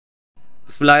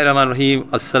Bismillahirrahmanirrahim.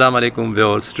 Assalamu alaikum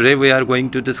viewers. Today we are going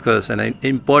to discuss an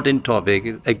important topic,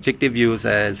 adjective use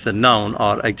as a noun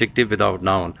or adjective without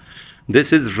noun.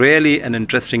 This is really an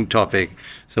interesting topic.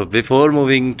 So before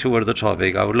moving toward the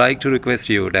topic, I would like to request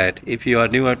you that if you are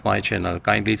new at my channel,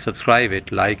 kindly subscribe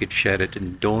it, like it, share it,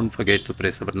 and don't forget to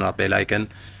press the bell icon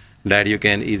that you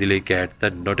can easily get the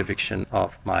notification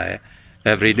of my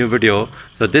every new video.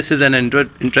 So this is an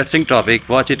interesting topic.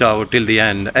 Watch it out till the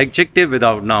end. Adjective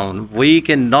without noun. We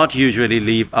cannot usually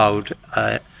leave out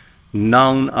a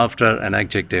noun after an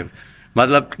adjective.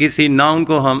 मतलब किसी noun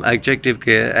को हम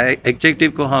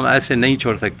adjective को हम ऐसे नहीं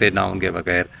छोड़ सकते noun के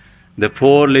बगैर. The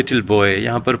poor little boy,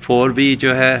 यहाँ पर poor भी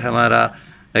जो है हमारा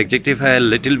adjective है,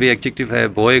 little भी adjective है,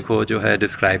 boy को जो है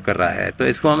describe कर रहा है, तो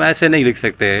इसको हम ऐसे नहीं लिख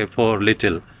सकते poor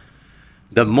little.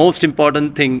 The most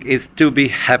important thing is to be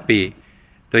happy.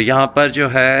 तो यहाँ पर जो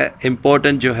है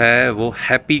इम्पोर्टेंट जो है वो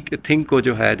हैप्पी थिंग को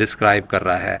जो है डिस्क्राइब कर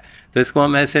रहा है, तो इसको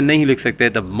हम ऐसे नहीं लिख सकते.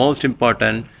 The most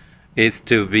important is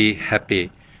to be happy.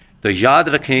 तो याद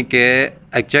रखें कि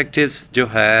एडजेक्टिव्स जो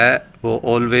है वो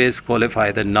ऑलवेज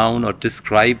क्वालिफाई द नाउन और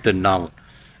डिस्क्राइब द नाउन.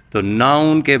 तो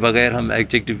नाउन के बगैर हम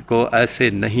एडजेक्टिव को ऐसे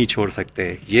नहीं छोड़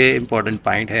सकते. ये इम्पॉर्टेंट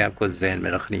पॉइंट है, आपको जहन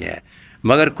में रखनी है.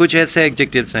 मगर कुछ ऐसे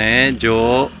एडजेक्टिव्स हैं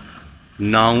जो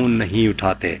नाउन नहीं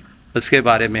उठाते, उसके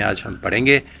बारे में आज हम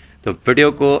पढ़ेंगे. तो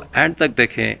वीडियो को एंड तक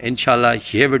देखें. इंशाल्लाह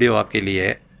ये वीडियो आपके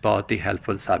लिए बहुत ही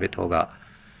हेल्पफुल साबित होगा.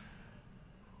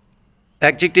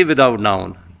 Adjective without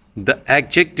noun. The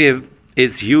adjective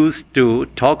is used to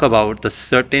talk about the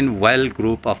certain well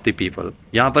group of the people.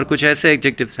 यहाँ पर कुछ ऐसे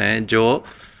एडजेक्टिव्स हैं जो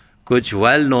कुछ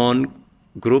well known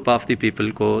group of the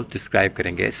people को डिस्क्राइब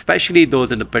करेंगे, specially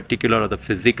those in the particular और द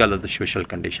फिजिकल और द सोशल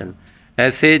कंडीशन.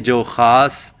 ऐसे जो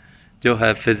ख़ास जो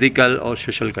है फिजिकल और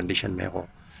सोशल कंडीशन में हो.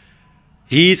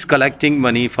 He is collecting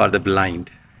money for the blind.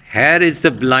 Here is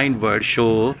the blind word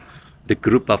show the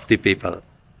group of the people.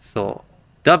 So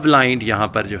the blind यहाँ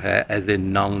पर जो है एज ए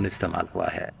नाउन इस्तेमाल हुआ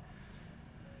है.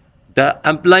 द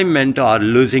एम्प्लॉयमेंट और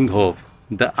लूजिंग होप.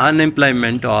 द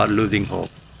अनएम्प्लॉयमेंट और लूजिंग होप.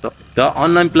 तो द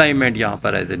अनएम्प्लॉयमेंट यहाँ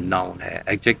पर एज ए नाउन है,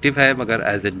 एडजेक्टिव है मगर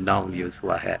एज ए नाउन यूज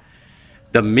हुआ है.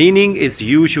 The meaning is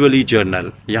usually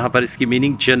journal. यहाँ पर इसकी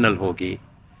मीनिंग जर्नल होगी.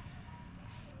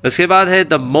 उसके बाद है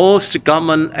the most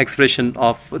common expression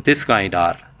of this kind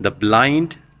are the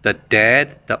blind, the dead,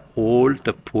 the old,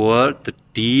 the poor, the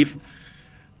deaf,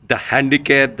 the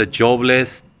handicap, the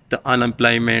jobless, the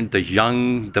unemployment, the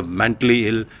young, the mentally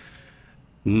ill.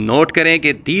 Note करें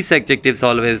कि these adjectives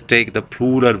always take the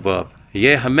plural verb.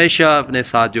 ये हमेशा अपने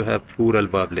साथ जो है plural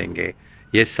verb लेंगे.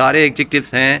 ये सारे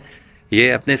एडजेक्टिव्स हैं, ये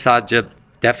अपने साथ जब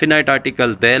डेफिनाइट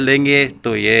आर्टिकल दे लेंगे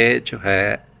तो ये जो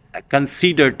है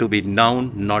considered to be noun,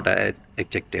 not an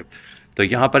adjective. तो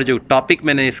यहाँ पर जो टॉपिक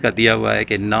मैंने इसका दिया हुआ है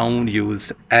कि noun use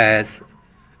as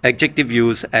adjective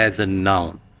use as a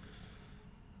noun.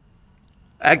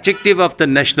 adjective of the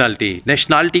nationality.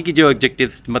 nationality की जो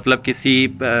adjectives मतलब किसी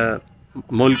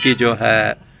मुल्क की जो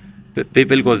है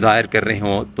people को ज़ाहिर कर रहे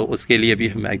हों तो उसके लिए भी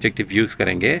हम adjective use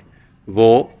करेंगे. वो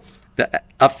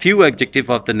a few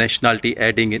adjective of the nationality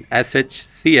adding in sh,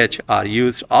 ch are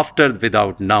used after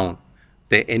without noun.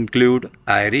 They include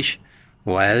Irish,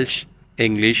 Welsh,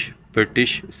 English,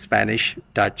 British, Spanish,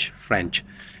 Dutch, French.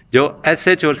 जो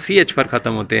SH और CH पर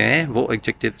ख़त्म होते हैं वो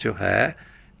एडजेक्टिव जो है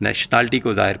नेशनलिटी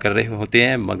को ज़ाहिर कर रहे होते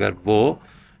हैं, मगर वो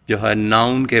जो है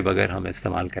नाउन के बगैर हम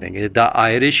इस्तेमाल करेंगे. The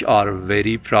Irish are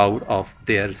very proud of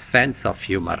their sense of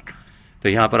humour. तो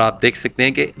यहाँ पर आप देख सकते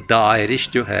हैं कि द आयरिश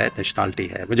जो है नेशनलिटी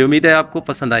है. मुझे उम्मीद है आपको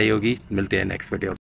पसंद आई होगी. मिलते हैं नेक्स्ट वीडियो.